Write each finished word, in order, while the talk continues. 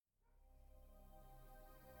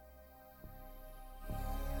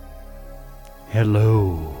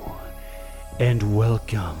Hello, and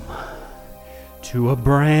welcome to a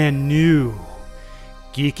brand new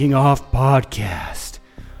Geeking Off podcast.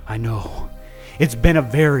 I know, it's been a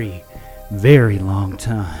very, very long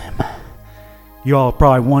time. You all are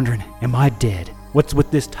probably wondering, am I dead? What's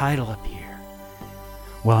with this title up here?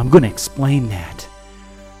 Well, I'm going to explain that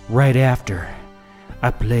right after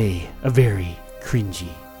I play a very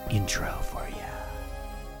cringy intro for you.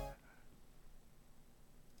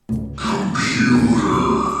 Computers,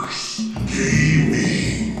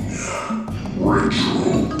 gaming,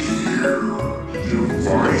 retro gear,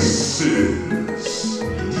 devices,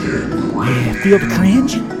 Yeah, feel the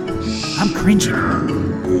cringe? I'm cringing.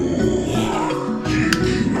 Yeah.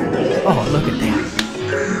 Oh, look at that.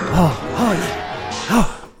 Oh, yeah.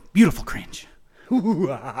 Oh, beautiful cringe.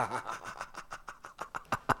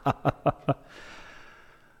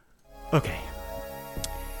 Okay.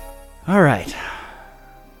 All right.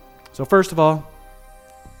 So first of all,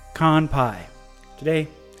 Con Pie. Today,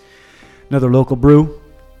 another local brew.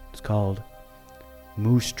 It's called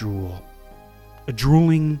Moose Drool. A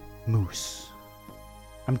drooling moose.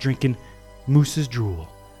 I'm drinking moose's drool.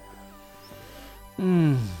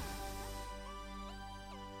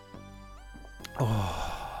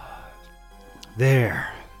 Oh,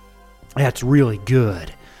 there. That's really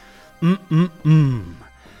good.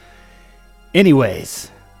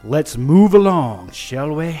 Anyways, let's move along,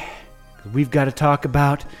 shall we? We've got to talk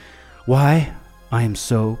about why I am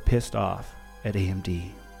so pissed off at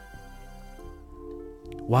AMD.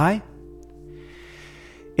 Why?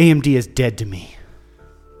 AMD is dead to me.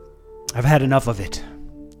 I've had enough of it.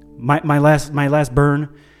 My last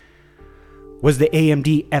burn was the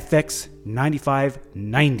AMD FX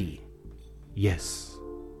 9590. Yes.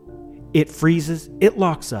 It freezes, it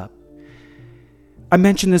locks up. I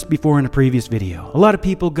mentioned this before in a previous video. A lot of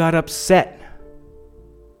people got upset.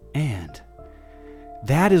 And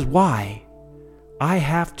that is why I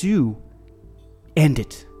have to end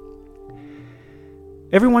it.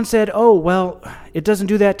 Everyone said, oh, well, it doesn't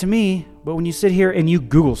do that to me. But when you sit here and you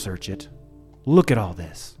Google search it, look at all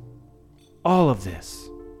this. All of this.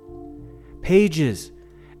 Pages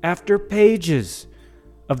after pages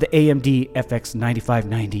of the AMD FX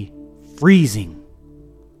 9590 freezing.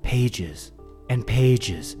 Pages and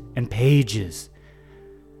pages and pages.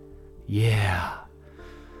 Yeah.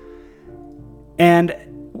 And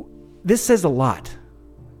this says a lot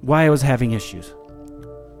why I was having issues.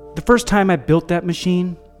 The first time I built that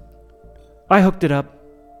machine, I hooked it up,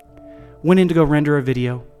 went in to go render a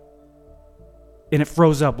video, and it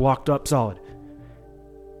froze up, locked up solid.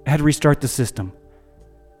 I had to restart the system.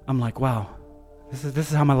 I'm like, wow, this is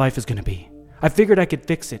how my life is going to be. I figured I could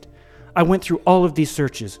fix it. I went through all of these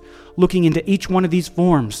searches, looking into each one of these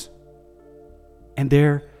forms. And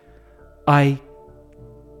there, I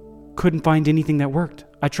couldn't find anything that worked.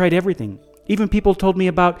 I tried everything. Even people told me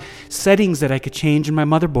about settings that I could change in my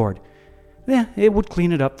motherboard. Yeah, it would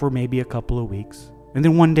clean it up for maybe a couple of weeks. And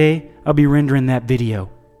then one day, I'll be rendering that video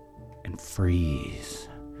and freeze.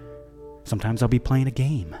 Sometimes I'll be playing a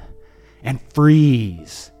game and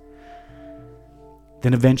freeze.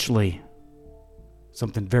 Then eventually,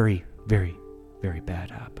 something very, very, very bad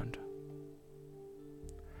happened.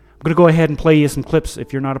 I'm going to go ahead and play you some clips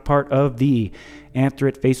if you're not a part of the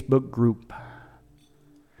Anthrit Facebook group.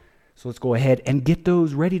 So let's go ahead and get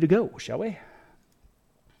those ready to go, shall we?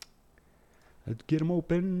 Let's get them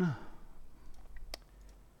open.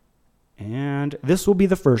 And this will be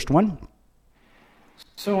the first one.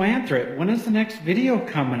 So Anthrit, when is the next video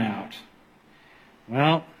coming out?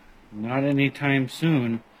 Well, not anytime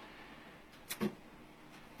soon.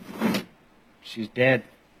 She's dead.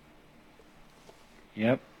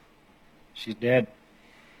 Yep. She's dead.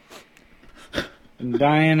 Been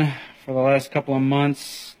dying for the last couple of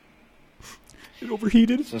months. It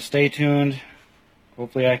overheated. So stay tuned.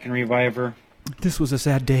 Hopefully I can revive her. This was a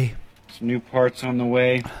sad day. Some new parts on the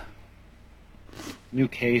way. New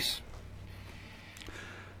case.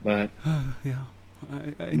 But Yeah.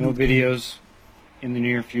 I no videos in the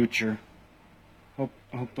near future. Hope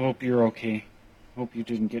you're okay. Hope you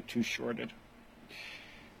didn't get too shorted.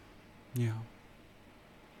 Yeah.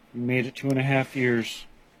 You made it 2.5 years.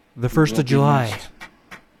 The 1st of July. Missed.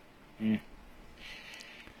 Yeah.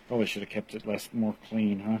 Probably should have kept it more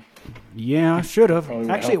clean, huh? Yeah, I should have. Probably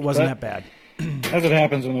would Actually, it help. wasn't But that bad. As it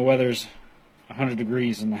happens when the weather's 100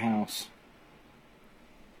 degrees in the house.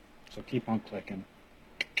 So keep on clicking.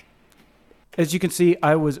 As you can see,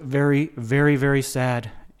 I was very, very, very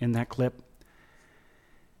sad in that clip.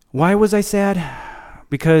 Why was I sad?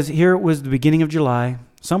 Because here it was the beginning of July.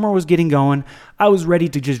 Summer was getting going. I was ready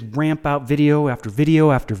to just ramp out video after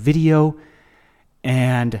video after video.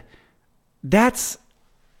 And that's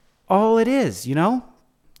all it is, you know?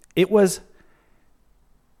 It was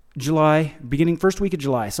July, beginning first week of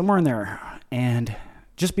July, somewhere in there, and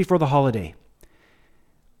just before the holiday.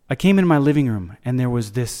 I came in my living room, and there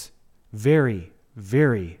was this very,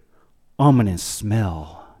 very ominous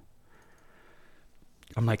smell.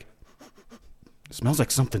 I'm like, it smells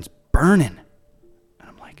like something's burning. And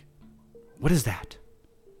I'm like, what is that?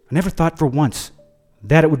 I never thought for once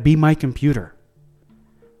that it would be my computer.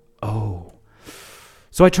 Oh.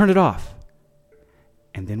 So I turned it off.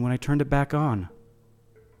 And then when I turned it back on,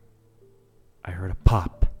 I heard a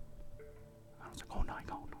pop. I was like, oh no.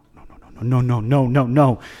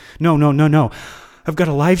 I've got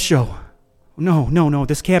a live show. No,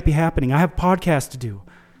 this can't be happening. I have podcasts to do.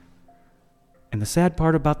 And the sad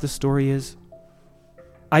part about this story is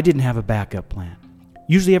I didn't have a backup plan.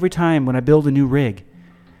 Usually every time when I build a new rig,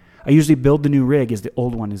 I usually build the new rig as the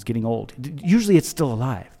old one is getting old. Usually it's still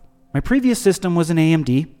alive. My previous system was an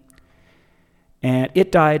AMD, and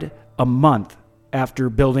it died a month after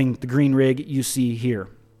building the green rig you see here.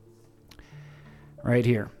 Right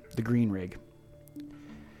here, the green rig.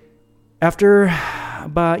 After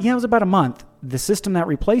it was about a month, the system that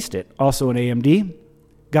replaced it, also an AMD,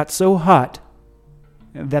 got so hot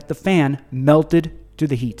that the fan melted to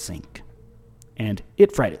the heatsink, and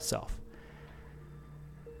it fried itself.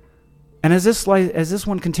 And as this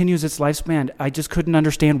one continues its lifespan, I just couldn't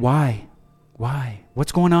understand why. Why?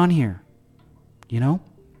 What's going on here? You know?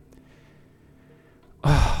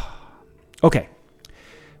 Okay.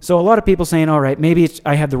 So a lot of people saying, all right, maybe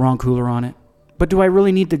I had the wrong cooler on it. But do I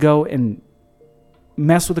really need to go and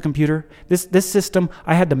mess with the computer? This system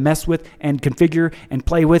I had to mess with and configure and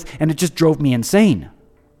play with, and it just drove me insane.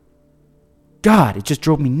 God, it just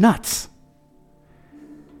drove me nuts.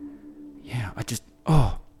 Yeah,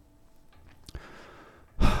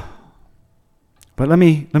 But let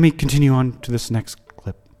me continue on to this next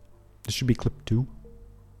clip. This should be clip 2.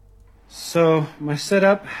 So my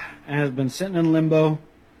setup has been sitting in limbo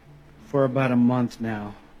for about a month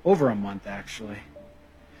now. Over a month, actually.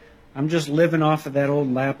 I'm just living off of that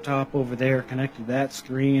old laptop over there, connected to that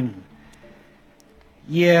screen.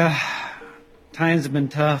 Yeah, times have been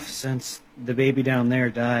tough since the baby down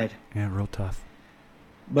there died. Yeah, real tough.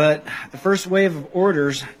 But the first wave of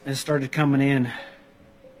orders has started coming in.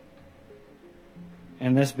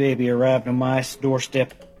 And this baby arrived on my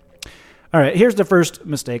doorstep. All right, here's the first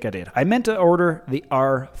mistake I did. I meant to order the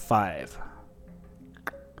R5.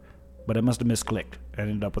 But I must have misclicked. I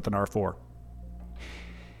ended up with an R4.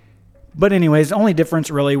 But anyways, the only difference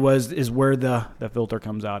really is where the filter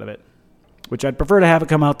comes out of it. Which I'd prefer to have it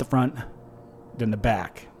come out the front than the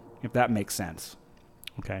back, if that makes sense.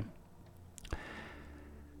 Okay.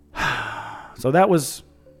 So that was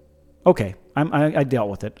okay. I dealt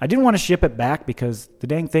with it. I didn't want to ship it back because the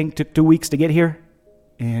dang thing took 2 weeks to get here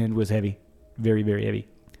and was heavy. Very, very heavy.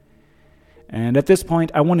 And at this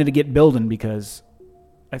point, I wanted to get building because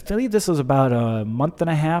I believe this was about a month and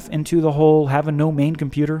a half into the whole having no main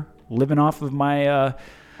computer, living off of my,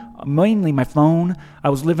 mainly my phone. I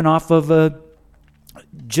was living off of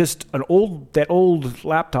just that old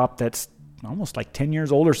laptop that's almost like 10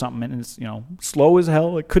 years old or something, and it's, slow as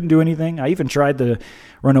hell. It couldn't do anything. I even tried to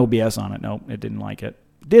run OBS on it. Nope, it didn't like it.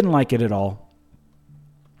 Didn't like it at all.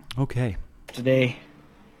 Okay. Today.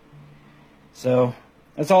 So,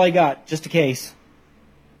 that's all I got, just a case.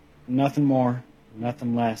 Nothing more,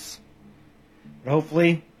 nothing less. But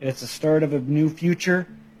hopefully, it's the start of a new future,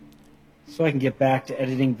 so I can get back to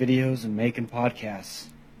editing videos and making podcasts.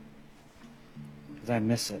 Because I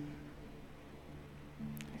miss it.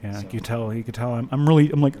 Yeah, so, you could tell. I'm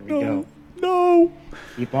like, no.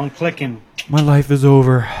 Keep on clicking. My life is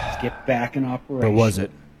over. Let's get back in operation. Or was it?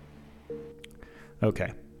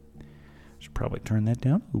 Okay. Should probably turn that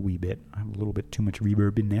down a wee bit. I have a little bit too much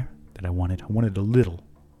reverb in there that I wanted. I wanted a little.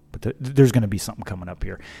 But there's going to be something coming up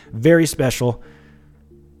here. Very special.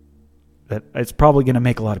 That it's probably going to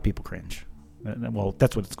make a lot of people cringe. Well,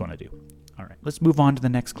 that's what it's going to do. All right. Let's move on to the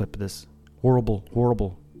next clip of this horrible,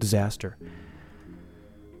 horrible disaster.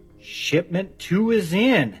 Shipment 2 is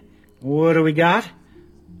in. What do we got?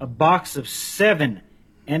 A box of 7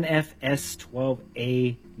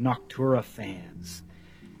 NFS12A Noctura fans.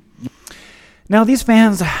 Now, these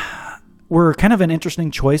fans were kind of an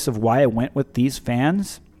interesting choice of why I went with these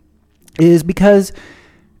fans, is because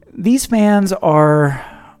these fans are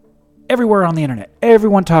everywhere on the internet.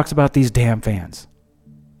 Everyone talks about these damn fans,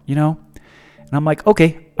 And I'm like,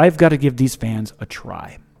 okay, I've got to give these fans a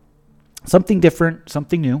try. Something different,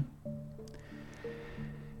 something new.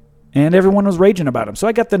 And everyone was raging about them. So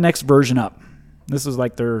I got the next version up. This is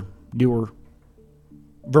like their newer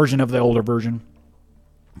version of the older version.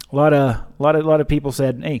 a lot of people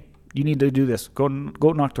said, hey, you need to do this. Go to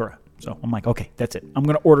Noctura. So I'm like, okay, that's it. I'm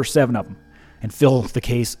going to order 7 of them and fill the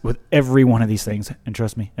case with every one of these things. And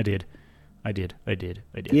trust me, I did.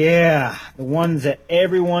 Yeah, the ones that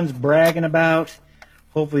everyone's bragging about.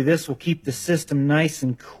 Hopefully this will keep the system nice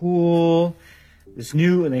and cool. This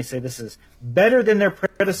new, and they say this is better than their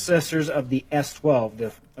predecessors of the S12,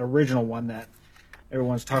 the original one that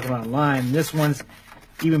everyone's talking about online. This one's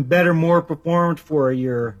even better, more performant for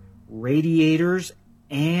your radiators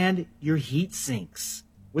and your heat sinks,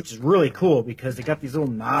 which is really cool because they got these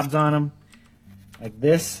little knobs on them like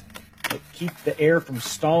this that keep the air from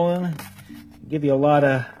stalling. Give you a lot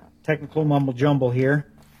of technical mumble jumble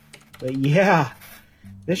here. But yeah,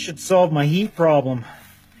 this should solve my heat problem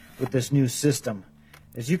with this new system.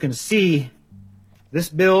 As you can see, this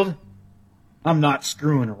build, I'm not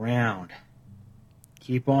screwing around.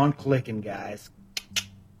 Keep on clicking, guys.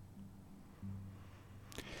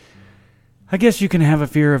 I guess you can have a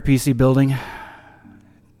fear of PC building. It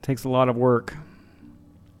takes a lot of work.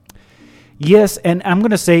 Yes, and I'm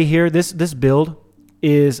going to say here, this build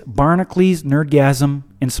is Barnacules Nerdgasm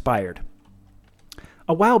inspired.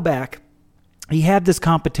 A while back, he had this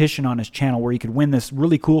competition on his channel where he could win this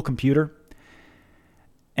really cool computer.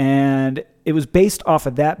 And it was based off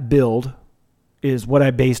of that build is what I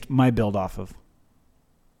based my build off of.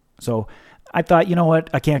 So I thought, you know what?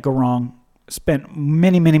 I can't go wrong. Spent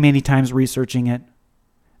many times researching it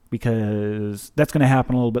because that's going to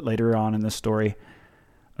happen a little bit later on in this story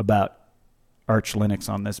about Arch Linux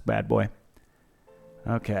on this bad boy.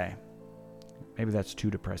 Okay. Maybe that's too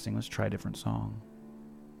depressing. Let's try a different song.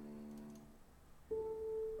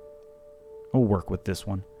 We'll work with this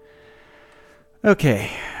one.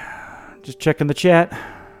 Okay. Just checking the chat.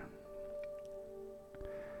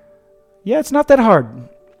 Yeah, it's not that hard.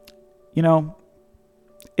 You know,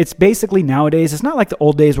 it's basically nowadays, it's not like the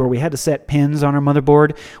old days where we had to set pins on our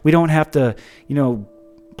motherboard. We don't have to,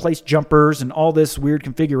 place jumpers and all this weird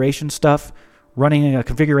configuration stuff running a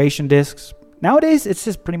configuration disks. Nowadays, it's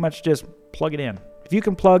just pretty much just plug it in. If you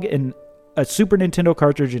can plug in a Super Nintendo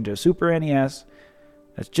cartridge into a Super NES,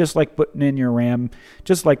 that's just like putting in your RAM,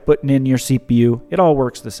 just like putting in your CPU. It all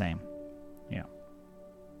works the same. Yeah.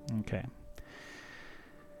 Okay.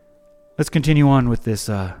 Let's continue on with this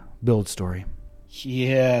build story.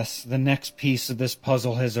 Yes, the next piece of this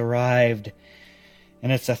puzzle has arrived.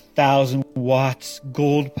 And it's 1,000 watts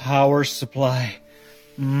gold power supply.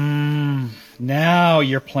 Now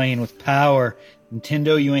you're playing with power.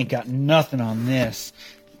 Nintendo, you ain't got nothing on this.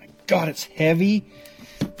 My God, it's heavy.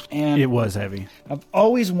 And it was heavy. I've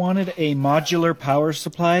always wanted a modular power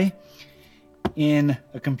supply in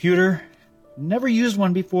a computer. Never used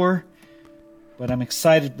one before, but I'm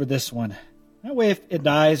excited for this one. That way, if it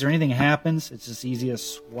dies or anything happens, it's just easy to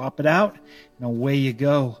swap it out, and away you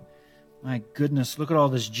go. My goodness, look at all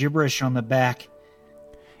this gibberish on the back.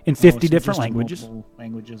 In 50 different languages.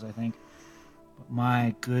 Languages, I think. But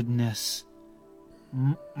my goodness.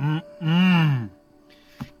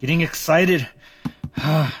 Getting excited.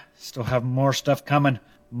 Still have more stuff coming.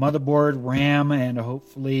 Motherboard, RAM, and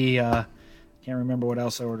hopefully, can't remember what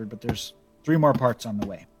else I ordered, but there's 3 more parts on the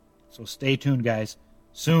way. So stay tuned, guys.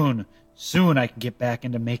 Soon I can get back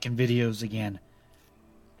into making videos again.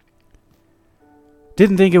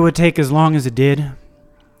 Didn't think it would take as long as it did.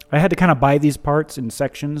 I had to kind of buy these parts in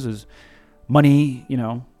sections as money,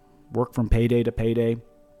 work from payday to payday.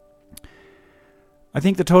 I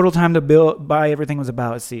think the total time to buy everything was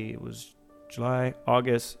about, it was July,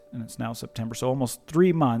 August, and it's now September. So almost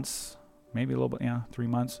 3 months, maybe a little bit, 3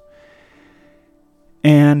 months.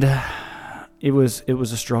 And it was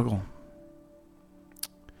a struggle.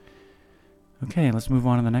 Okay, let's move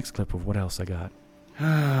on to the next clip of what else I got.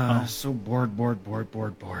 So bored. Bored.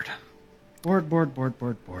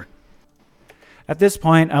 At this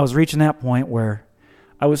point, I was reaching that point where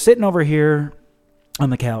I was sitting over here on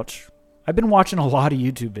the couch. I've been watching a lot of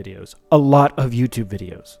YouTube videos.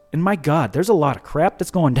 And my God, there's a lot of crap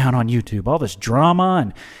that's going down on YouTube. All this drama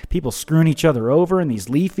and people screwing each other over and these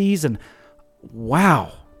leafies. And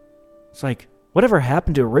wow. It's like, whatever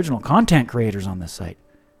happened to original content creators on this site?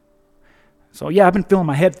 So yeah, I've been filling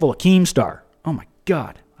my head full of Keemstar. Oh my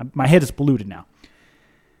God. My head is polluted now.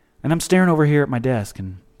 And I'm staring over here at my desk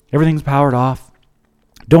and everything's powered off.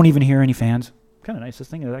 Don't even hear any fans. Kind of nice. This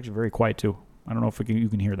thing is actually very quiet too. I don't know if you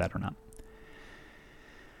can hear that or not.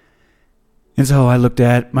 And so I looked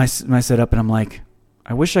at my setup and I'm like,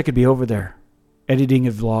 I wish I could be over there editing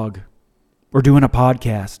a vlog or doing a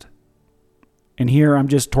podcast. And here I'm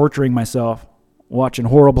just torturing myself, watching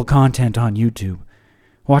horrible content on YouTube,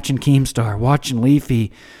 watching Keemstar, watching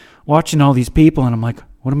Leafy, watching all these people. And I'm like,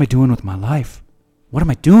 what am I doing with my life? What am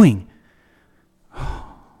I doing?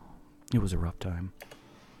 It was a rough time.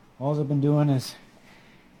 All I've been doing is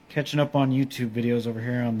catching up on YouTube videos over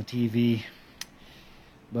here on the TV.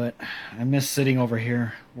 But I miss sitting over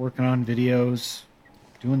here, working on videos,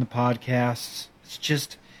 doing the podcasts. It's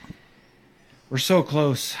just, we're so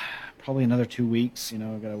close. Probably another 2 weeks,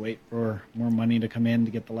 I've got to wait for more money to come in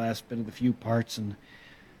to get the last bit of the few parts and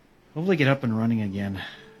hopefully get up and running again.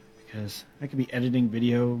 Because I could be editing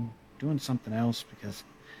video, doing something else, because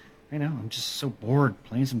right now I'm just so bored,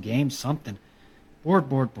 playing some games, something. Bored.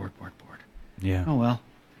 Yeah. Oh well,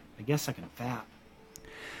 I guess I can fap.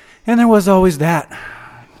 And there was always that.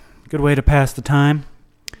 Good way to pass the time.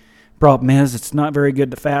 Problem is, it's not very good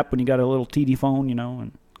to fap when you got a little TD phone,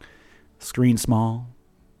 and screen small.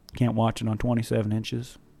 Can't watch it on 27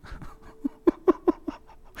 inches.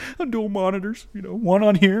 Dual monitors, one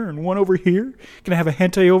on here and one over here. Gonna have a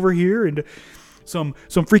hentai over here and some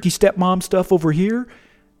freaky stepmom stuff over here.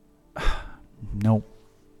 Nope.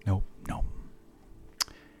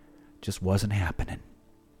 Just wasn't happening.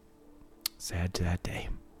 Sad to that day.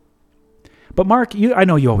 But Mark, I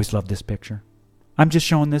know you always loved this picture. I'm just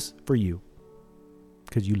showing this for you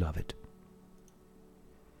because you love it.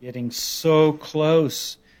 Getting so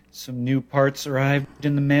close. Some new parts arrived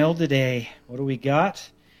in the mail today. What do we got?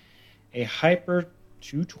 A Hyper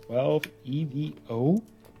 212 EVO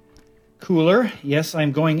cooler. Yes,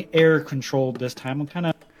 I'm going air controlled this time.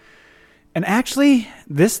 And actually,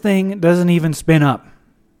 this thing doesn't even spin up.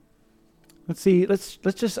 Let's see.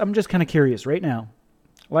 I'm just kind of curious right now.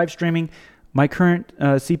 Live streaming. My current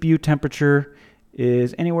CPU temperature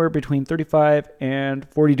is anywhere between 35 and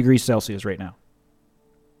 40 degrees Celsius right now.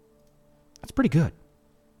 That's pretty good.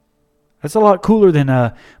 That's a lot cooler than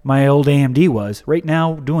my old AMD was. Right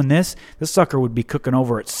now, doing this sucker would be cooking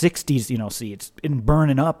over at 60s. See, it's been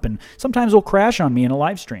burning up, and sometimes it'll crash on me in a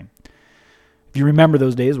live stream. If you remember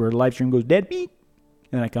those days where the live stream goes dead beat,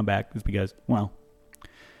 and then I come back, it's because,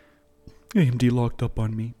 AMD locked up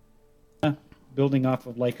on me. Building off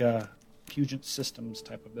of like a Fusion Systems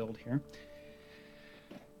type of build here.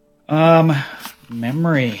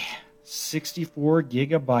 Memory, 64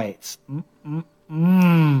 gigabytes.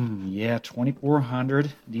 Yeah,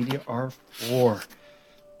 2400 DDR4.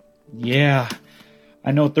 Yeah,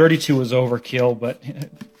 I know 32 was overkill, but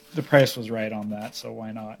the price was right on that, so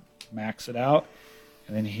why not max it out?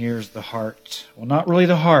 And then here's the heart. Well, not really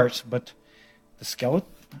the heart, but the skeleton.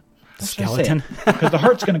 Skeleton? Because the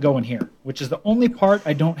heart's going to go in here, which is the only part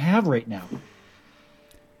I don't have right now.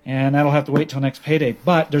 And that'll have to wait till next payday.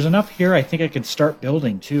 But there's enough here I think I can start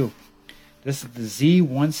building, too. This is the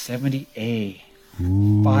Z170A.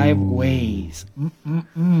 5 ways.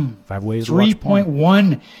 5 ways to watch porn.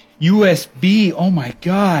 3.1 USB. Oh, my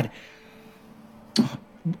God.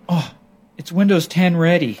 Oh, it's Windows 10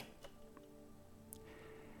 ready.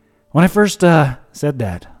 When I first said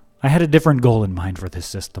that, I had a different goal in mind for this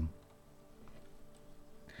system.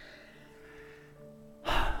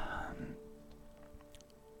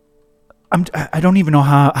 I don't even know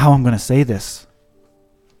how I'm going to say this.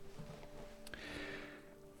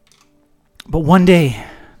 But one day,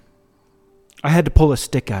 I had to pull a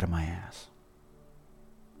stick out of my ass.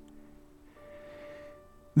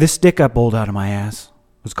 This stick I pulled out of my ass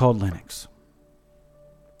was called Linux.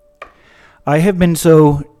 I have been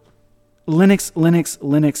so Linux,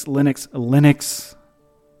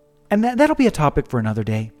 and that'll be a topic for another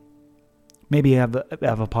day. Maybe have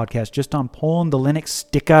a podcast just on pulling the Linux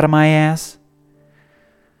stick out of my ass.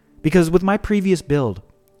 Because with my previous build,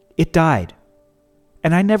 it died.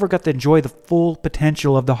 And I never got to enjoy the full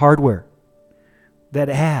potential of the hardware that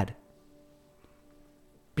it had.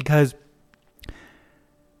 Because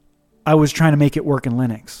I was trying to make it work in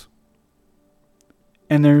Linux.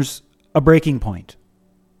 And there's a breaking point.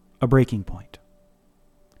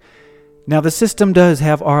 Now, the system does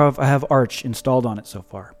have Arch installed on it so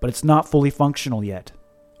far, but it's not fully functional yet.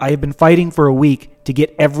 I have been fighting for a week to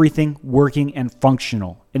get everything working and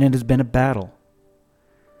functional, and it has been a battle.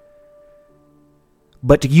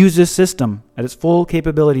 But to use this system at its full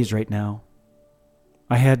capabilities right now,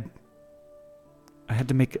 I had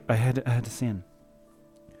to sin.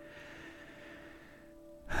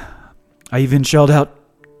 I even shelled out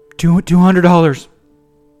 $200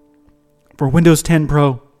 for Windows 10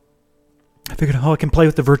 Pro. I figured, I can play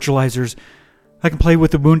with the virtualizers. I can play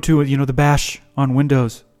with Ubuntu, the bash on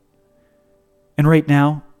Windows. And right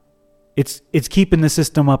now, it's keeping the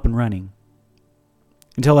system up and running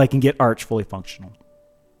until I can get Arch fully functional.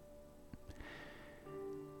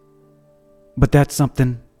 But that's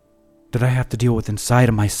something that I have to deal with inside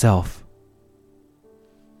of myself.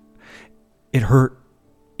 It hurt.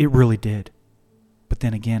 It really did. But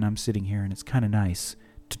then again, I'm sitting here and it's kind of nice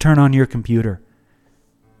to turn on your computer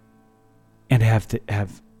and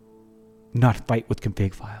have not fight with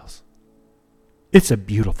config files. It's a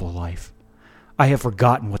beautiful life. I have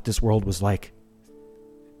forgotten what this world was like.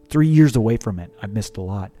 3 years away from it. I've missed a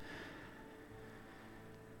lot.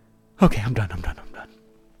 Okay, I'm done.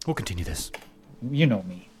 We'll continue this. You know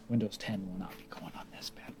me. Windows 10 will not be going on this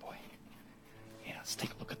bad boy. Yeah, let's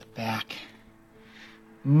take a look at the back.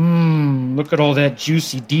 Look at all that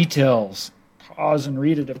juicy details. Pause and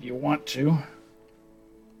read it if you want to.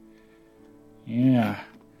 Yeah.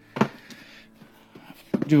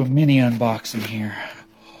 Do a mini unboxing here.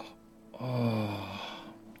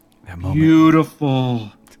 That moment.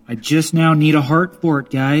 Beautiful. I just now need a heart for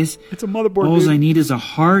it, guys. It's a motherboard. All dude. I need is a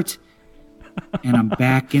heart, and I'm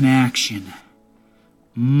back in action.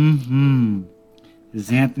 This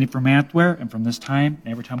is Anthony from Antware, and from this time,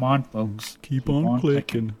 every time on, folks, Keep on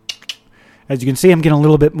clicking. As you can see, I'm getting a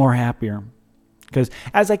little bit more happier. Because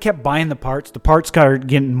as I kept buying the parts started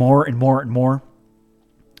getting more and more and more.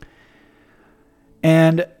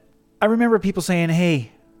 And I remember people saying,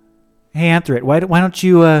 hey Anthret, why don't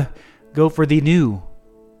you go for the new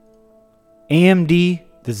AMD,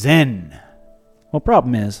 the Zen? Well,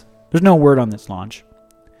 problem is, there's no word on this launch.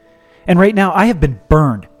 And right now, I have been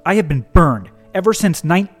burned. Ever since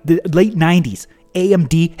the late 90s,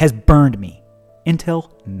 AMD has burned me. Intel,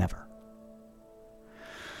 never.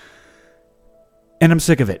 And I'm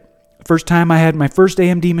sick of it. First time I had my first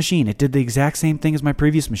AMD machine, it did the exact same thing as my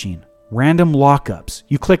previous machine. Random lockups.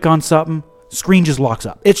 You click on something, screen just locks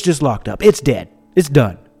up. It's just locked up. It's dead. It's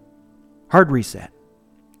done. Hard reset.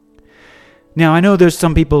 Now, I know there's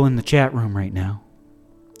some people in the chat room right now.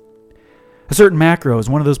 A certain Macro is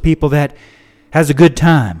one of those people that has a good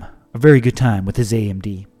time, a very good time with his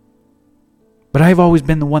AMD. But I've always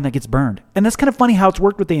been the one that gets burned. And that's kind of funny how it's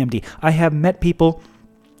worked with AMD. I have met people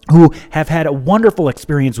who have had a wonderful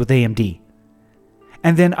experience with AMD.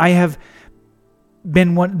 And then I have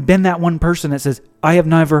been that one person that says, I have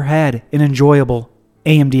never had an enjoyable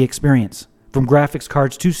AMD experience, from graphics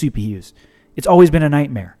cards to CPUs. It's always been a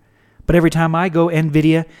nightmare. But every time I go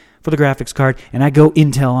NVIDIA for the graphics card and I go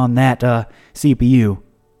Intel on that CPU,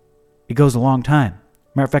 it goes a long time.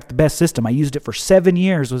 Matter of fact, the best system, I used it for 7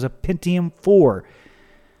 years, was a Pentium 4,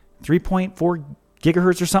 3.4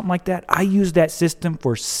 gigahertz or something like that. I used that system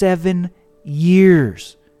for 7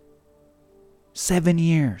 years. 7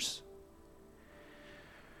 years.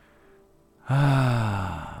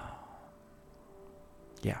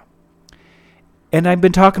 Yeah. And I've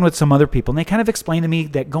been talking with some other people, and they kind of explained to me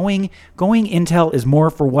that going Intel is more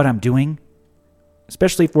for what I'm doing,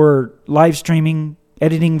 especially for live streaming,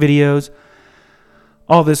 editing videos,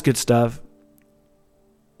 all this good stuff.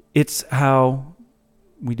 It's how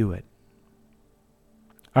we do it.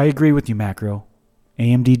 I agree with you, Macro.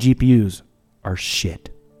 AMD GPUs are shit.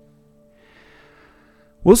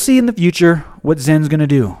 We'll see in the future what Zen's going to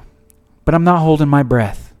do. But I'm not holding my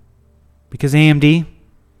breath. Because AMD,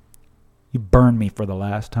 you burned me for the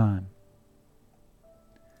last time.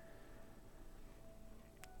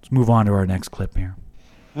 Let's move on to our next clip here.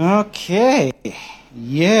 Okay.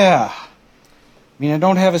 Yeah. I mean, I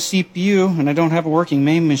don't have a CPU, and I don't have a working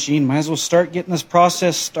main machine. Might as well start getting this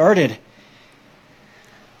process started.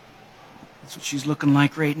 That's what she's looking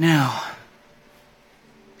like right now.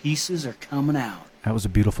 Pieces are coming out. That was a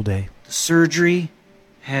beautiful day. The surgery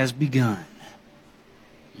has begun.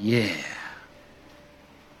 Yeah.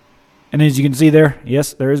 And as you can see there,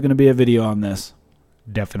 yes, there is going to be a video on this.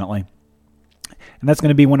 Definitely. And that's going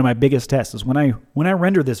to be one of my biggest tests, is when I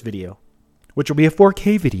render this video, which will be a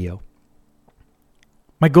 4K video.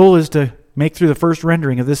 My goal is to make through the first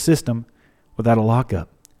rendering of this system without a lockup.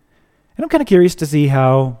 And I'm kind of curious to see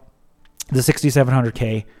how the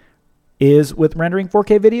 6700K is with rendering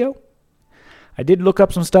 4K video. I did look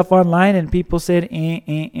up some stuff online, and people said,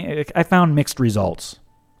 I found mixed results.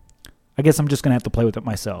 I guess I'm just going to have to play with it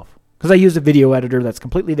myself, because I use a video editor that's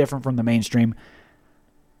completely different from the mainstream.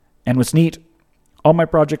 And what's neat, all my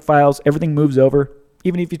project files, everything moves over,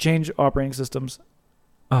 even if you change operating systems.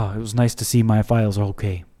 Oh, it was nice to see my files are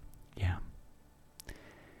okay. Yeah.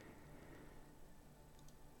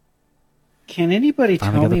 Can anybody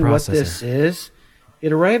Finally tell got the me what processor. this is?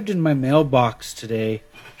 It arrived in my mailbox today.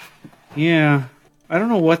 Yeah, I don't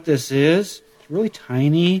know what this is. It's really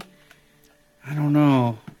tiny. I don't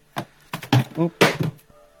know. Oh.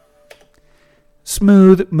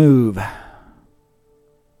 Smooth move.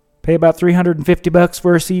 Pay about $350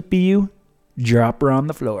 for a CPU. Drop her on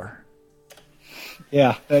the floor.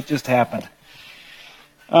 Yeah, that just happened.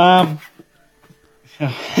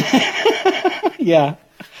 Yeah.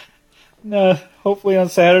 No, hopefully on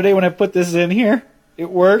Saturday when I put this in here, It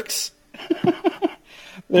works.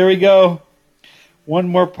 There we go. One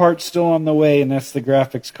more part still on the way, and that's the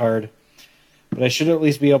graphics card. But I should at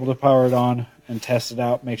least be able to power it on and test it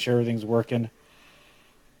out, make sure everything's working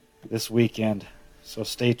this weekend. So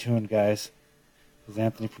stay tuned, guys. This is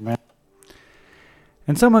Anthony from...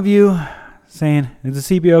 And some of you saying, is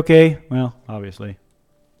the CPU okay? Well, obviously,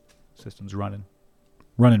 system's running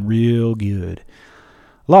real good.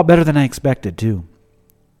 A lot better than I expected, too.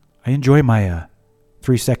 I enjoy my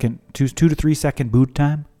 2 to 3 second boot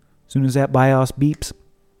time. As soon as that BIOS beeps,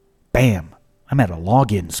 bam, I'm at a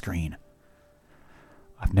login screen.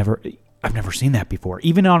 I've never seen that before.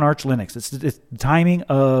 Even on Arch Linux, it's the timing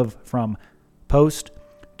of from post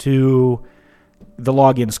to the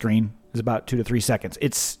login screen is about 2 to 3 seconds.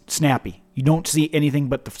 It's snappy. You don't see anything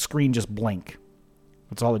but the screen just blink.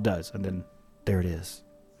 That's all it does, and then there it is.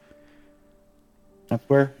 That's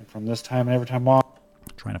where from this time and every time on.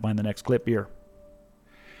 Trying to find the next clip here.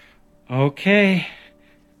 Okay.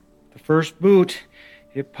 The first boot,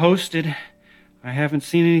 it posted. I haven't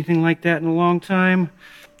seen anything like that in a long time.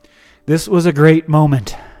 This was a great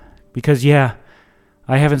moment because, yeah,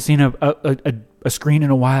 I haven't seen a screen in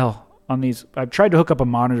a while on these. I've tried to hook up a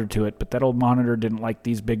monitor to it, but that old monitor didn't like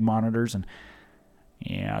these big monitors, and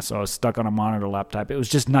yeah, so I was stuck on a monitor laptop. It was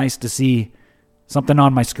just nice to see something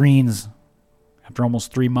on my screens after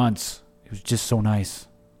almost 3 months. It was just so nice.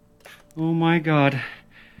 Oh my God.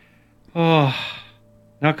 Oh,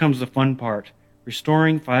 now comes the fun part.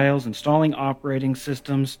 Restoring files, installing operating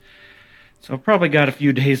systems. So I've probably got a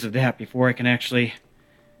few days of that before I can actually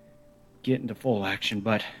get into full action,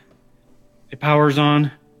 but it powers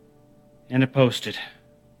on and it posted.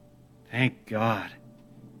 Thank God.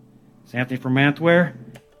 It's Anthony from Mantware.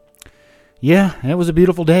 Yeah, it was a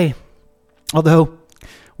beautiful day. Although,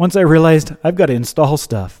 once I realized I've got to install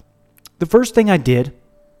stuff, the first thing I did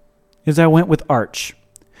is I went with Arch.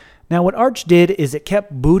 Now, what Arch did is it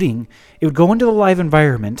kept booting. It would go into the live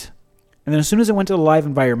environment, and then as soon as it went to the live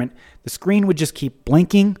environment, the screen would just keep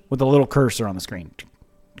blinking with a little cursor on the screen.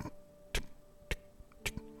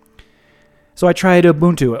 So I tried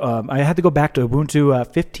Ubuntu. I had to go back to Ubuntu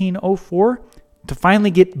 15.04 to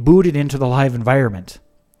finally get booted into the live environment.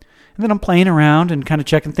 And then I'm playing around and kind of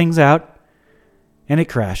checking things out, and it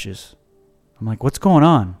crashes. I'm like, what's going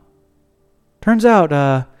on? Turns out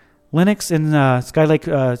Linux and Skylake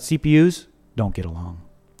CPUs don't get along.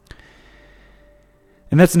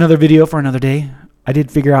 And that's another video for another day. I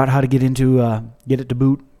did figure out how to get it to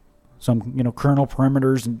boot, some kernel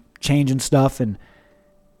parameters and changing stuff, and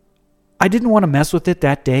I didn't want to mess with it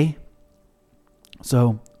that day,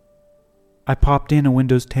 so I popped in a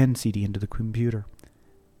Windows 10 CD into the computer,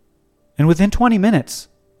 and within 20 minutes,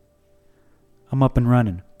 I'm up and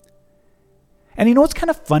running. And you know what's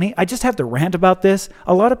kind of funny? I just have to rant about this.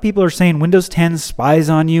 A lot of people are saying Windows 10 spies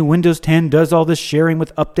on you. Windows 10 does all this sharing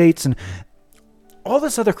with updates and all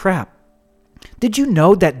this other crap. Did you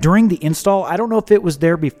know that during the install, I don't know if it was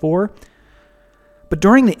there before, but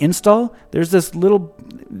during the install, there's this little,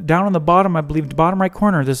 down on the bottom, I believe, the bottom right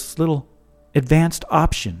corner, this little advanced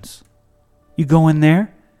options. You go in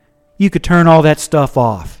there, you could turn all that stuff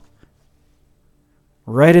off.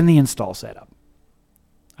 Right in the install setup.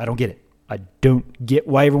 I don't get it. I don't get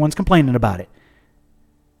why everyone's complaining about it.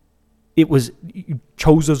 It was, you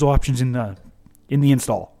chose those options in the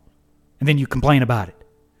install, and then you complain about it.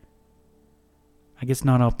 I guess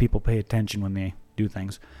not all people pay attention when they do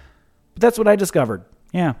things. But that's what I discovered.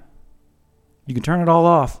 Yeah. You can turn it all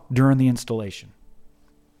off during the installation.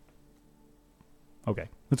 Okay,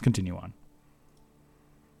 let's continue on.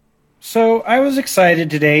 So I was excited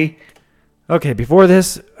today. Okay, before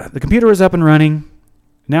this, the computer was up and running.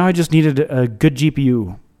 Now I just needed a good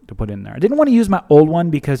GPU to put in there. I didn't want to use my old one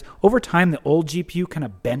because over time the old GPU kind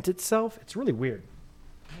of bent itself. It's really weird.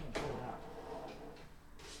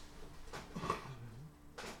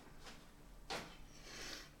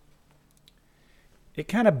 It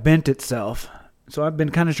kind of bent itself. So I've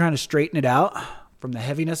been kind of trying to straighten it out from the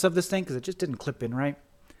heaviness of this thing because it just didn't clip in right.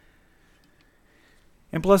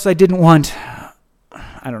 And plus I didn't want,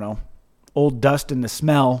 old dust and the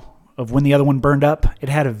smell of when the other one burned up. It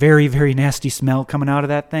had a very, very nasty smell coming out of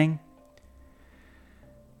that thing.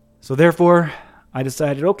 So therefore, I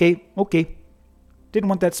decided, okay. Didn't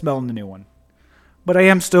want that smell in the new one. But I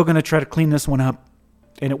am still going to try to clean this one up,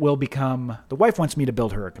 and it will become, the wife wants me to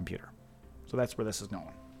build her a computer. So that's where this is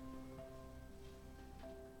going.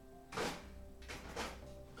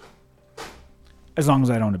 As long as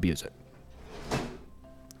I don't abuse it.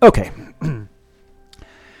 Okay.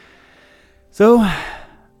 So,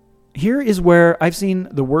 here is where I've seen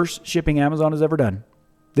the worst shipping Amazon has ever done.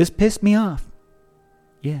 This pissed me off.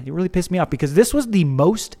 Yeah, it really pissed me off because this was the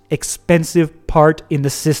most expensive part in the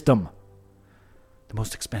system. The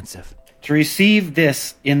most expensive. To receive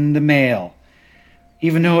this in the mail,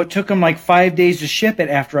 even though it took them like 5 days to ship it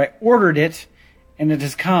after I ordered it, and it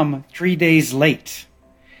has come 3 days late.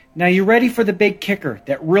 Now, you ready for the big kicker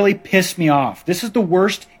that really pissed me off? This is the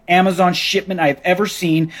worst Amazon shipment I've ever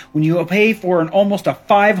seen. When you pay for an almost a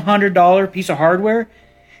 $500 piece of hardware,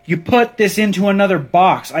 you put this into another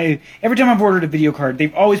box. Every time I've ordered a video card,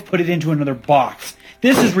 they've always put it into another box.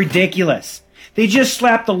 This is ridiculous. They just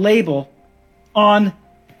slapped the label on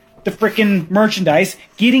the frickin' merchandise,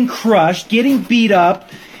 getting crushed, getting beat up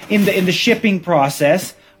in the shipping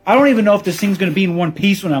process. I don't even know if this thing's going to be in one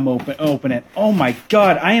piece when I'm open it. Oh my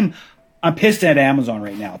god, I'm pissed at Amazon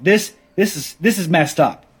right now. This is messed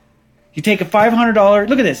up. You take a $500,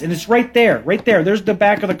 look at this, and it's right there. There's the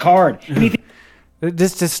back of the card. Anything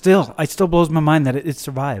This is still, it still blows my mind that it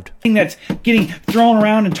survived. that's getting thrown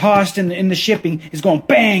around and tossed in the shipping is going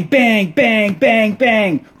bang, bang, bang, bang,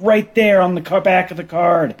 bang, right there on the back of the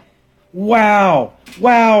card. Wow,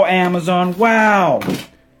 Amazon, wow.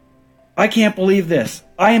 I can't believe this.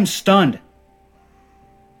 I am stunned.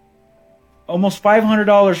 Almost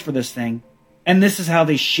 $500 for this thing, and this is how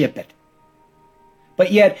they ship it.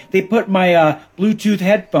 But yet, they put my Bluetooth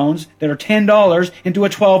headphones that are $10 into a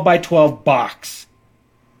 12 by 12 box.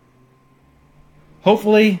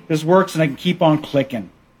 Hopefully, this works and I can keep on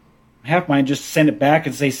clicking. Half mine just send it back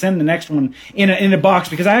and say send the next one in a box,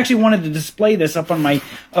 because I actually wanted to display this up on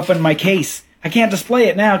my case. I can't display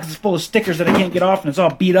it now because it's full of stickers that I can't get off and it's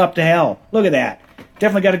all beat up to hell. Look at that.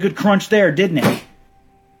 Definitely got a good crunch there, didn't it?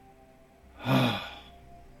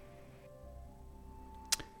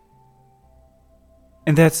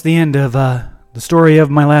 And that's the end of the story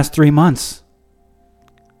of my last 3 months.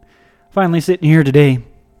 Finally sitting here today.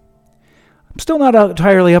 I'm still not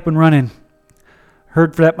entirely up and running.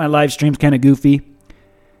 Heard that my live stream's kind of goofy.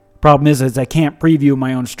 Problem is I can't preview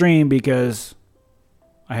my own stream because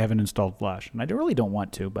I haven't installed Flash. And I really don't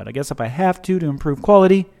want to, but I guess if I have to improve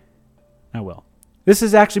quality, I will. This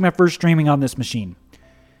is actually my first streaming on this machine.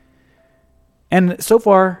 And so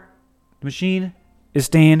far, the machine is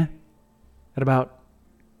staying at about,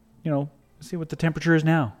 let's see what the temperature is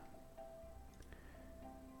now.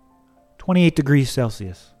 28 degrees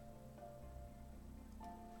Celsius.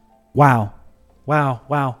 Wow.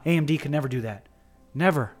 AMD could never do that.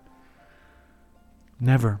 Never.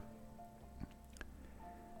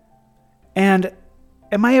 And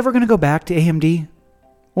am I ever going to go back to AMD?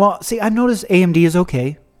 Well, see, I've noticed AMD is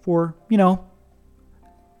okay for,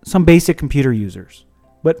 some basic computer users.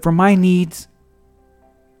 But for my needs,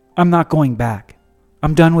 I'm not going back.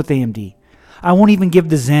 I'm done with AMD. I won't even give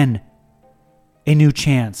the Zen a new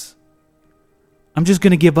chance. I'm just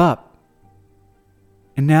going to give up.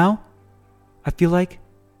 And now, I feel like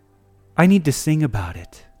I need to sing about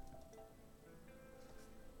it.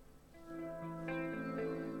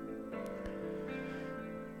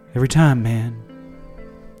 Every time, man.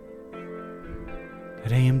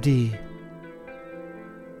 At AMD.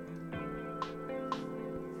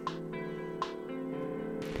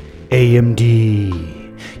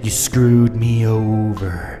 AMD, you screwed me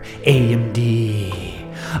over.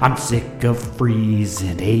 AMD, I'm sick of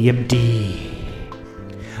freezing. AMD,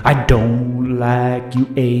 I don't like you.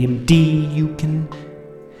 AMD, you can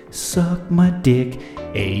suck my dick.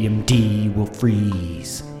 AMD will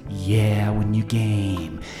freeze, yeah, when you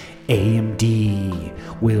game.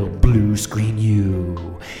 AMD will blue screen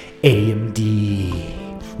you.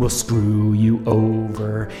 AMD will screw you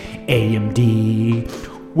over. AMD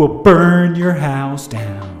will burn your house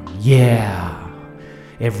down. Yeah,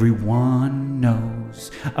 everyone knows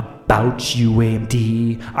about you,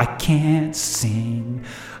 AMD. I can't sing.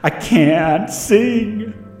 I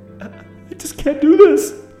just can't do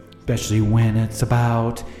this. Especially when it's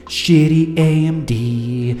about shitty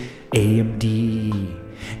AMD. AMD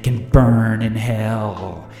can burn in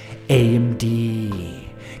hell. AMD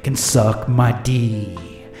can suck my D.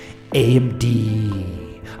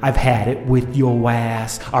 AMD, I've had it with your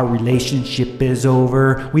ass. Our relationship is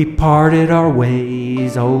over. We parted our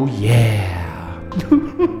ways. Oh yeah.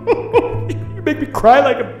 You make me cry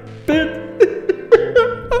like a bitch.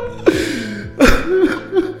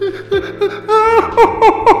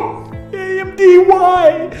 AMD,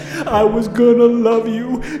 why? I was gonna love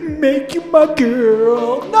you, make you my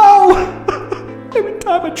girl. No! Every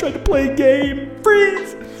time I tried to play a game,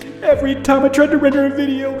 freeze. Every time I tried to render a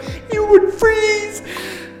video, you would freeze.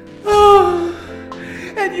 Oh,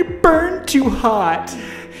 and you burn too hot.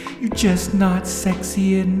 You're just not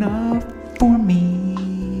sexy enough for me.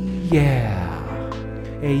 Yeah,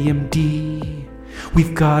 AMD,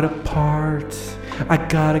 we've got apart. I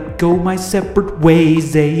gotta go my separate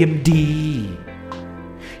ways, AMD.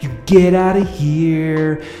 You get out of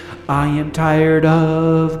here. I am tired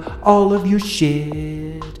of all of your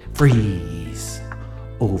shit. Freeze.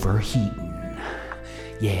 Overheating.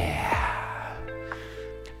 Yeah.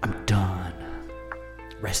 I'm done.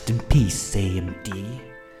 Rest in peace, AMD.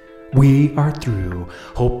 We are through.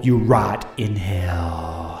 Hope you rot in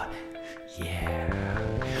hell. Yeah.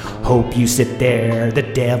 Hope you sit there, the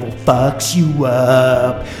devil fucks you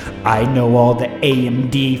up. I know all the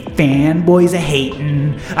AMD fanboys are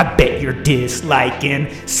hating. I bet you're disliking,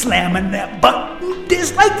 slamming that button,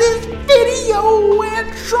 dislike this video,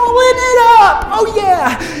 and trolling it up. Oh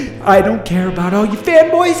yeah. I don't care about all you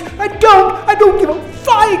fanboys. I don't give a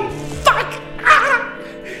flying fuck. Ah.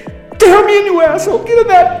 Dare me, you asshole. Get in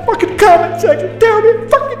that fucking comment section. Dare me,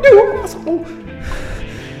 fucking you asshole.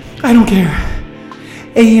 I don't care.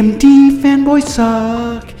 AMD fanboys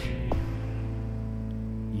suck.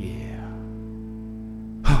 Yeah.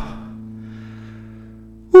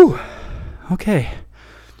 Whew. Okay.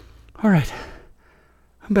 All right.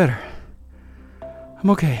 I'm better. I'm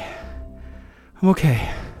okay. I'm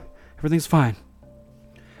okay. Everything's fine.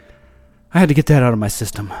 I had to get that out of my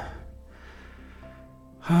system.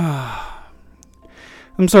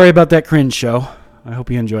 I'm sorry about that cringe show. I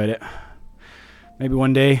hope you enjoyed it. Maybe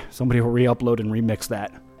one day somebody will re-upload and remix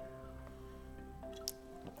that.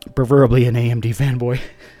 Preferably an AMD fanboy.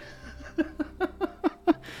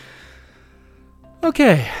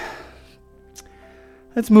 Okay.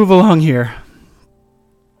 Let's move along here.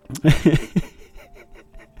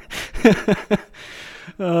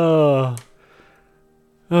 Oh,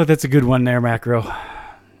 that's a good one there, Macro.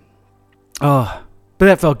 Oh, but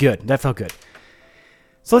that felt good.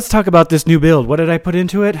 So let's talk about this new build. What did I put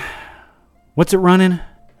into it? What's it running?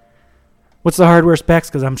 What's the hardware specs?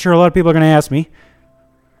 Because I'm sure a lot of people are going to ask me.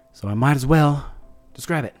 So I might as well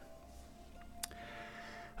describe it.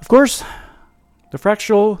 Of course, the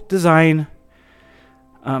fractal design.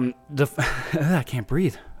 I can't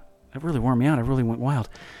breathe. That really wore me out. I really went wild.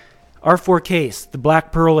 R4 case, the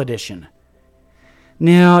Black Pearl edition.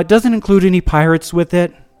 Now, it doesn't include any pirates with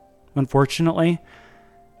it, unfortunately.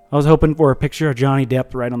 I was hoping for a picture of Johnny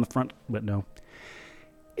Depp right on the front, but no.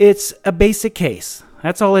 It's a basic case.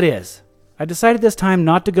 That's all it is. I decided this time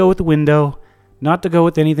not to go with the window, not to go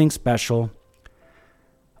with anything special.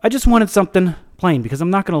 I just wanted something plain because I'm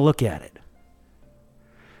not going to look at it.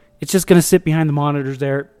 It's just going to sit behind the monitors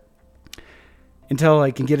there until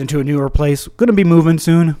I can get into a newer place. Going to be moving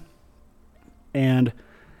soon. And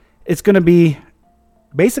it's going to be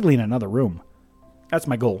basically in another room. That's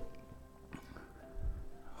my goal.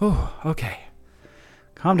 Oh, okay.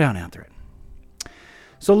 Calm down after it.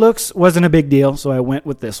 So looks wasn't a big deal, so I went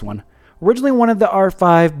with this one. Originally wanted the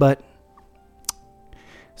R5, but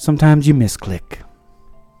sometimes you misclick.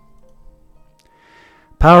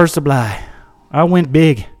 Power supply. I went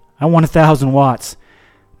big. I want 1,000 watts.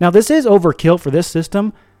 Now this is overkill for this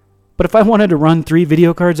system, but if I wanted to run 3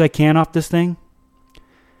 video cards, I can off this thing.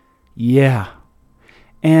 Yeah.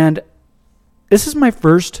 And this is my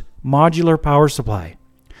first modular power supply.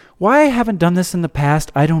 Why I haven't done this in the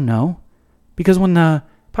past, I don't know. Because when the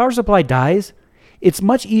power supply dies, it's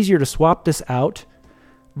much easier to swap this out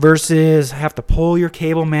versus have to pull your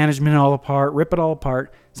cable management all apart, rip it all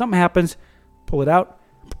apart. Something happens, pull it out,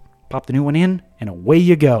 pop the new one in, and away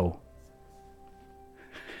you go.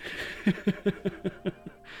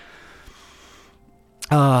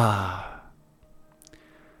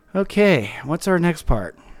 Okay, what's our next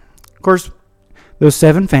part? Of course, those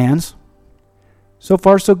 7 fans. So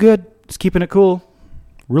far, so good. Just keeping it cool.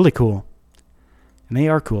 Really cool. And they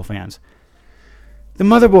are cool fans. The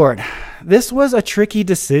motherboard. This was a tricky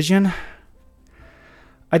decision.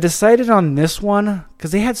 I decided on this one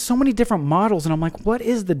because they had so many different models, and I'm like, what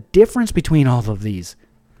is the difference between all of these?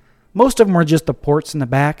 Most of them are just the ports in the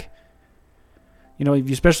back. You know,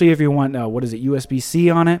 especially if you want,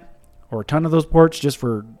 USB-C on it, or a ton of those ports just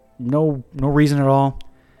for no reason at all.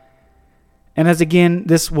 And as again,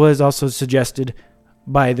 this was also suggested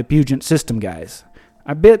by the Puget System guys.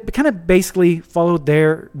 I kind of basically followed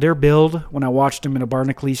their build when I watched them in a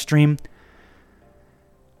Barnacle stream.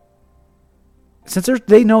 Since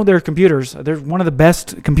they know their computers, they're one of the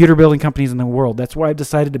best computer building companies in the world. That's why I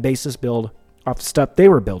decided to base this build off the stuff they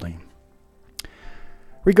were building,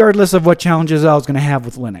 regardless of what challenges I was going to have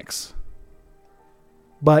with Linux.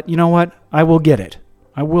 But you know what? I will get it.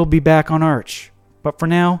 I will be back on Arch. But for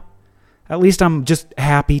now, at least I'm just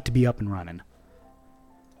happy to be up and running.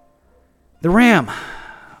 The RAM.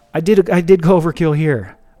 I did go overkill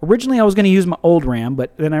here. Originally, I was going to use my old RAM,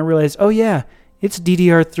 but then I realized, oh yeah, it's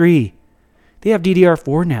DDR3. They have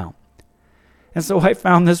DDR4 now. And so I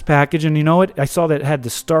found this package, and you know what? I saw that it had the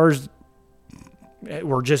stars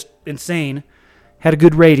were just insane. Had a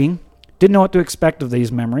good rating. Didn't know what to expect of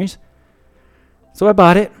these memories. So I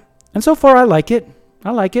bought it. And so far, I like it.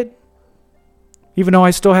 I like it. Even though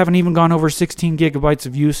I still haven't even gone over 16 gigabytes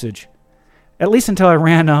of usage. At least until I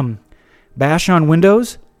ran Bash on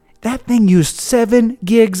Windows. That thing used 7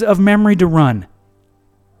 gigs of memory to run.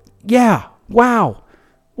 Yeah. Wow.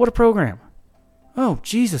 What a program. Oh,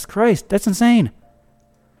 Jesus Christ. That's insane.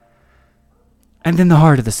 And then the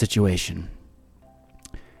heart of the situation.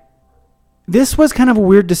 This was kind of a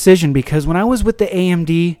weird decision because when I was with the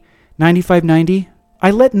AMD 9590,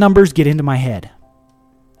 I let numbers get into my head.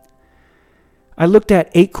 I looked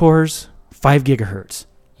at 8 cores, 5 gigahertz.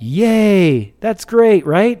 Yay! That's great,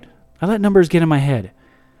 right? I let numbers get in my head.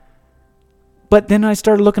 But then I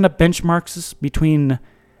started looking up benchmarks between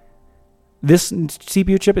this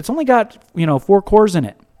CPU chip. It's only got, 4 cores in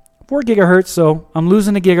it. 4 gigahertz, so I'm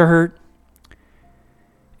losing a gigahertz.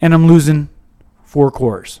 And I'm losing 4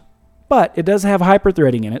 cores. But it does have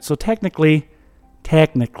hyperthreading in it, so technically,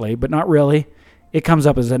 but not really, it comes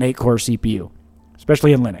up as an 8-core CPU.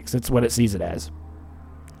 Especially in Linux. It's what it sees it as.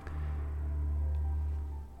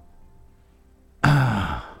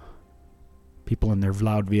 People in their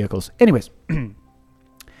loud vehicles. Anyways.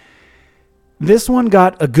 This one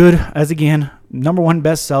got a good, as again, number 1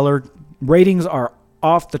 bestseller. Ratings are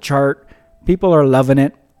off the chart. People are loving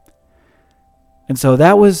it. And so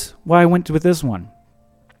that was why I went with this one.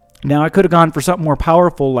 Now, I could have gone for something more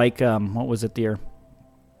powerful like, what was it there?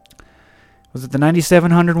 Was it the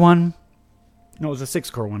 9700 one? No, it was a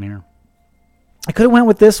 6-core one here. I could have went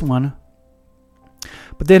with this one.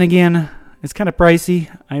 But then again, it's kind of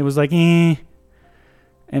pricey. I was like, And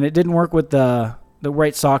it didn't work with the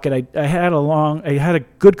right socket. I had a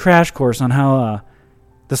good crash course on how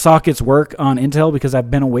the sockets work on Intel because I've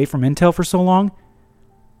been away from Intel for so long.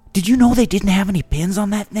 Did you know they didn't have any pins on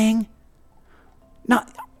that thing?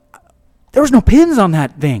 There was no pins on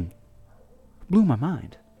that thing. Blew my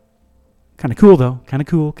mind. Kind of cool, though. Kind of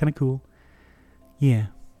cool. Yeah.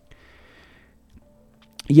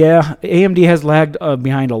 Yeah, AMD has lagged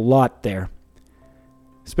behind a lot there.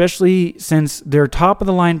 Especially since their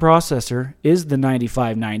top-of-the-line processor is the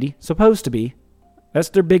 9590. Supposed to be. That's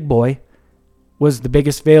their big boy. Was the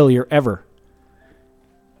biggest failure ever.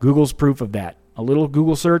 Google's proof of that. A little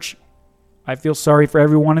Google search. I feel sorry for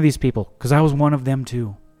every one of these people. Because I was one of them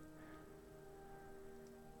too.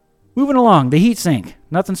 Moving along. The heatsink.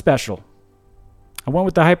 Nothing special. I went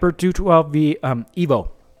with the Hyper 212V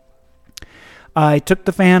Evo. I took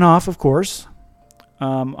the fan off, of course.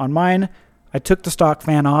 On mine, I took the stock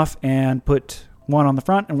fan off and put one on the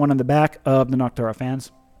front and one on the back of the Noctua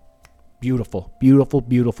fans. Beautiful, beautiful,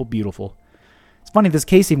 beautiful, beautiful. It's funny, this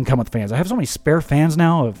case even comes with fans. I have so many spare fans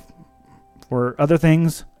now for other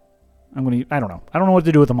things. I don't know. I don't know what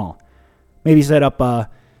to do with them all. Maybe set up, like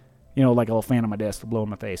a little fan on my desk to blow in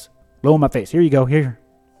my face. Blow in my face. Here you go. Here.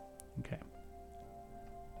 Okay.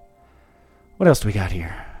 What else do we got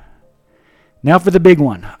here? Now for the big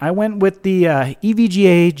one. I went with the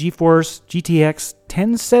EVGA GeForce GTX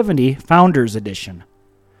 1070 Founders Edition.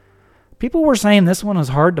 People were saying this one was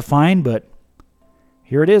hard to find, but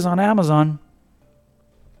here it is on Amazon.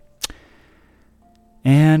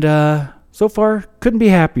 And so far, couldn't be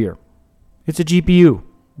happier. It's a GPU.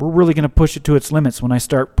 We're really going to push it to its limits when I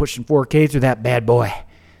start pushing 4K through that bad boy.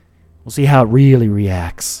 We'll see how it really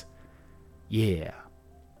reacts. Yeah.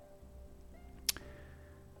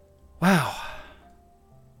 Wow.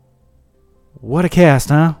 What a cast,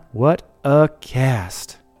 huh? What a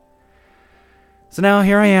cast. So now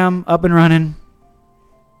here I am, up and running.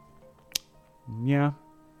 Yeah.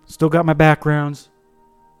 Still got my backgrounds.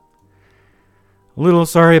 A little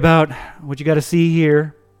sorry about what you got to see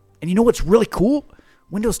here. And you know what's really cool?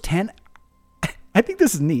 Windows 10. I think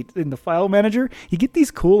this is neat. In the file manager, you get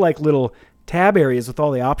these cool little tab areas with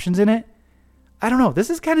all the options in it. I don't know. This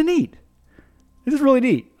is kind of neat. This is really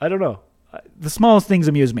neat. I don't know. The smallest things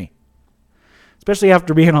amuse me. Especially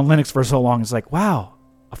after being on Linux for so long. It's like, wow,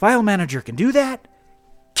 a file manager can do that?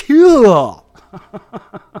 Cool.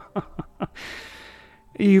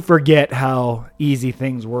 You forget how easy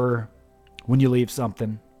things were when you leave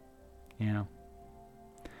something.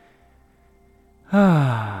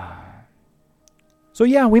 So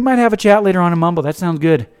yeah, we might have a chat later on in Mumble. That sounds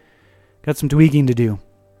good. Got some tweaking to do.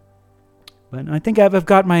 But I think I've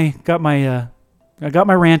got my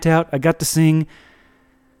rant out. I got to sing.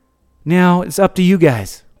 Now it's up to you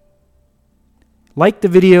guys. Like the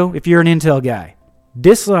video if you're an Intel guy.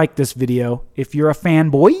 Dislike this video if you're a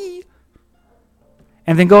fanboy.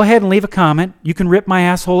 And then go ahead and leave a comment. You can rip my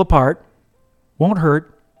asshole apart. Won't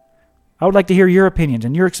hurt. I would like to hear your opinions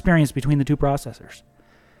and your experience between the two processors.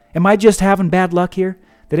 Am I just having bad luck here?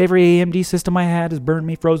 That every AMD system I had has burned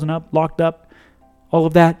me, frozen up, locked up, all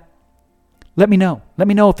of that? Let me know. Let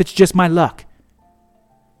me know if it's just my luck.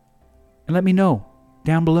 And let me know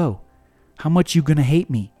down below how much you're going to hate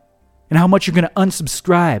me and how much you're going to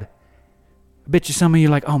unsubscribe. I bet you some of you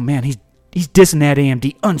are like, oh man, he's dissing that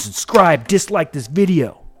AMD. Unsubscribe, dislike this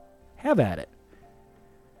video. Have at it.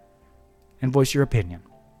 And voice your opinion.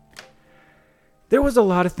 There was a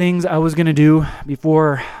lot of things I was going to do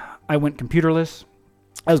before I went computerless.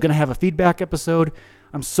 I was going to have a feedback episode.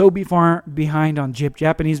 I'm so far behind on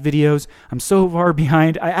Japanese videos. I'm so far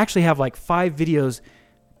behind. I actually have like 5 videos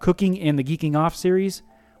cooking in the Geeking Off series.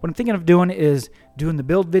 What I'm thinking of doing is doing the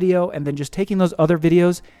build video and then just taking those other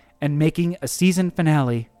videos and making a season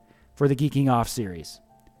finale for the Geeking Off series.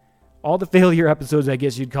 All the failure episodes, I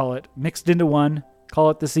guess you'd call it, mixed into one, call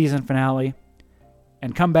it the season finale,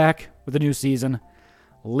 and come back with a new season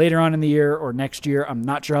later on in the year or next year. I'm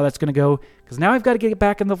not sure how that's going to go because now I've got to get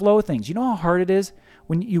back in the flow of things. You know how hard it is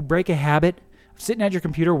when you break a habit of sitting at your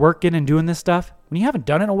computer working and doing this stuff? When you haven't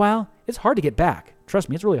done it in a while, it's hard to get back. Trust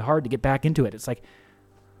me, it's really hard to get back into it. It's like,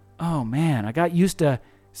 oh man, I got used to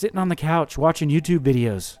sitting on the couch watching YouTube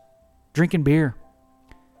videos, drinking beer.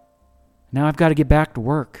 Now I've got to get back to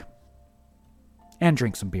work and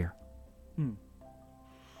drink some beer.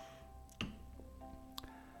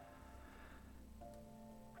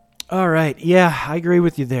 All right. Yeah, I agree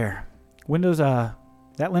with you there. Windows, that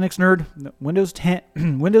Linux nerd, Windows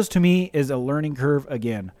 10, Windows to me is a learning curve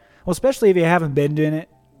again. Well, especially if you haven't been doing it,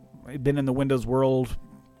 been in the Windows world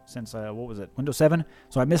since, Windows 7.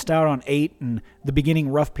 So I missed out on 8 and the beginning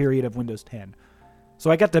rough period of Windows 10. So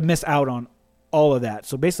I got to miss out on all of that.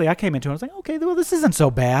 So basically I came into it and I was like, okay, well, this isn't so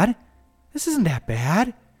bad. This isn't that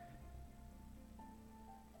bad.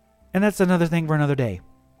 And that's another thing for another day.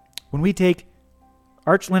 When we take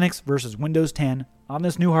Arch Linux versus Windows 10 on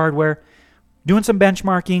this new hardware, doing some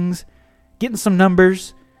benchmarkings, getting some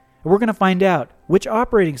numbers, and we're going to find out which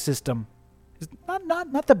operating system is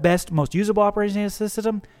not the best, most usable operating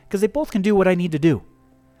system, because they both can do what I need to do.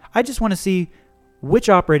 I just want to see which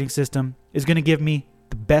operating system is going to give me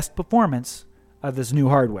the best performance of this new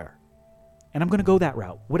hardware. And I'm going to go that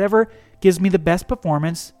route. Whatever gives me the best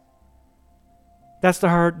performance, that's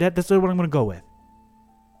what I'm going to go with.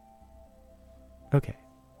 Okay.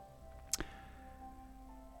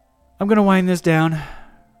 I'm going to wind this down.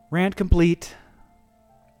 Rant complete.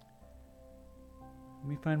 Let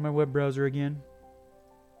me find my web browser again.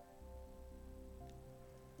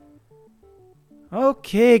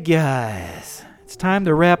 Okay, guys. It's time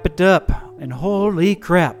to wrap it up. And holy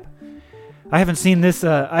crap. I haven't seen this.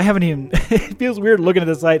 I haven't even... It feels weird looking at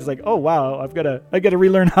the site. It's like, oh, wow. I've got to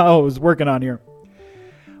relearn how I was working on here.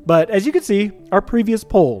 But as you can see, our previous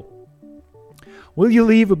poll. Will you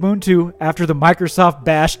leave Ubuntu after the Microsoft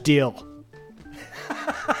Bash deal?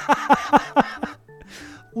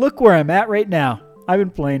 Look where I'm at right now. I've been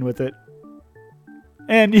playing with it.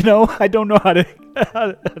 And, I don't know how to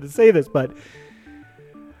say this, but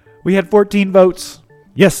we had 14 votes.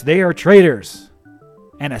 Yes, they are traitors.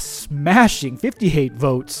 And a smashing 58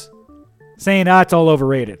 votes saying, it's all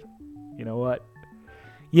overrated. You know what?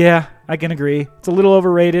 Yeah, I can agree. It's a little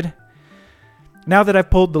overrated. Now that I've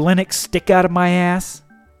pulled the Linux stick out of my ass,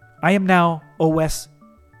 I am now OS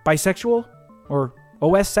bisexual or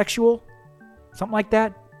OS sexual, something like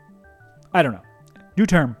that. I don't know. New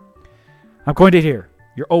term. I'm coined it here.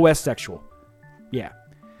 You're OS sexual. Yeah.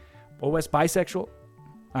 OS bisexual.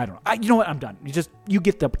 I don't know. You know what? I'm done. You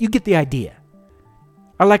get the idea.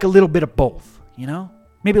 I like a little bit of both.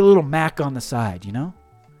 Maybe a little Mac on the side. Yeah,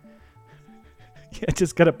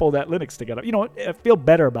 just gotta pull that Linux stick out. You know what? I feel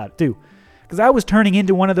better about it too. Because I was turning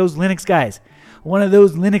into one of those Linux guys. One of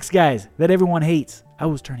those Linux guys that everyone hates. I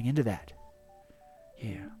was turning into that.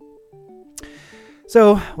 Yeah.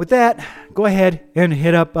 So, with that, go ahead and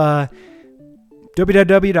hit up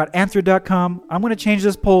www.anthro.com. I'm going to change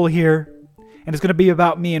this poll here. And it's going to be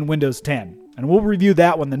about me and Windows 10. And we'll review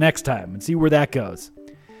that one the next time and see where that goes.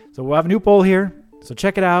 So, we'll have a new poll here. So,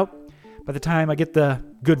 check it out by the time I get the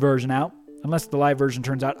good version out. Unless the live version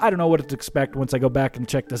turns out, I don't know what to expect once I go back and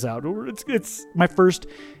check this out. It's my first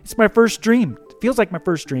stream. It feels like my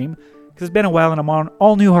first stream because it's been a while and I'm on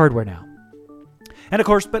all new hardware now. And of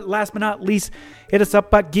course, last but not least, hit us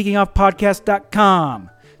up at geekingoffpodcast.com.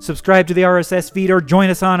 Subscribe to the RSS feed or join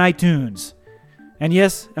us on iTunes. And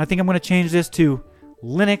yes, I think I'm going to change this to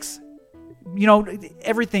Linux.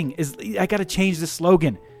 Everything is. I got to change this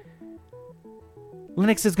slogan.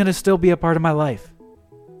 Linux is going to still be a part of my life.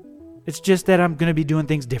 It's just that I'm going to be doing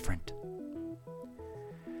things different.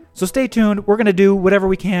 So stay tuned. We're going to do whatever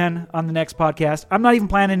we can on the next podcast. I'm not even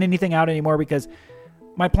planning anything out anymore because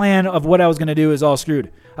my plan of what I was going to do is all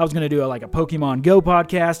screwed. I was going to do a Pokemon Go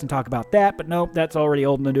podcast and talk about that, but nope, that's already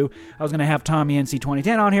old to do. I was going to have Tommy NC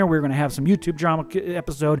 2010 on here. We were going to have some YouTube drama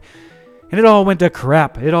episode, and it all went to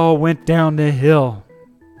crap. It all went down the hill.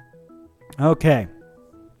 Okay.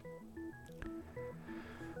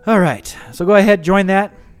 All right. So go ahead, join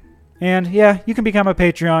that. And yeah, you can become a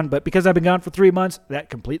Patreon, but because I've been gone for 3 months, that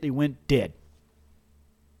completely went dead.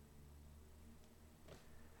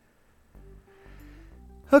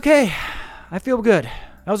 Okay, I feel good.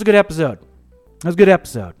 That was a good episode.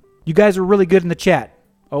 You guys are really good in the chat.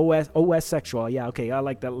 OS sexual. Yeah, okay, I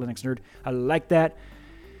like that, Linux nerd. I like that.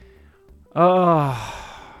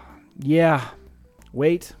 Yeah.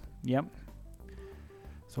 Wait. Yep.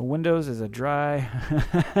 So Windows is a dry...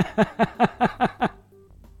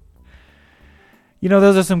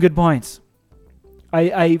 those are some good points.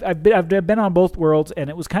 I've been on both worlds, and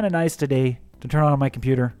it was kind of nice today to turn on my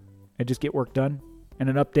computer and just get work done and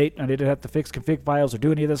an update. I didn't have to fix config files or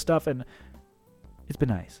do any of this stuff, and it's been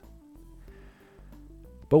nice.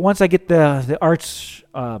 But once I get the Arch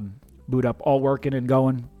boot up all working and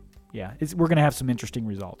going, yeah, we're going to have some interesting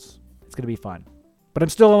results. It's going to be fun. But I'm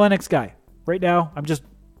still a Linux guy. Right now, I'm just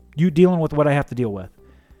dealing with what I have to deal with.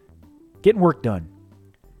 Getting work done.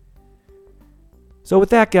 So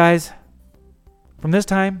with that, guys, from this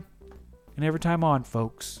time and every time on,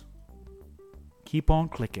 folks, keep on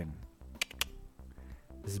clicking.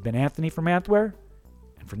 This has been Anthony from Anthware,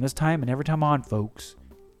 and from this time and every time on, folks,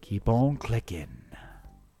 keep on clicking.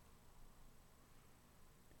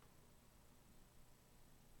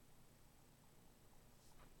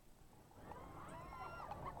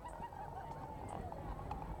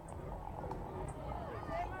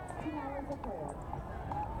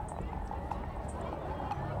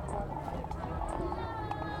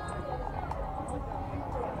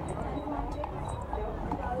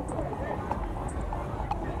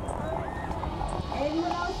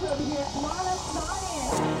 Anyone else over here? Come on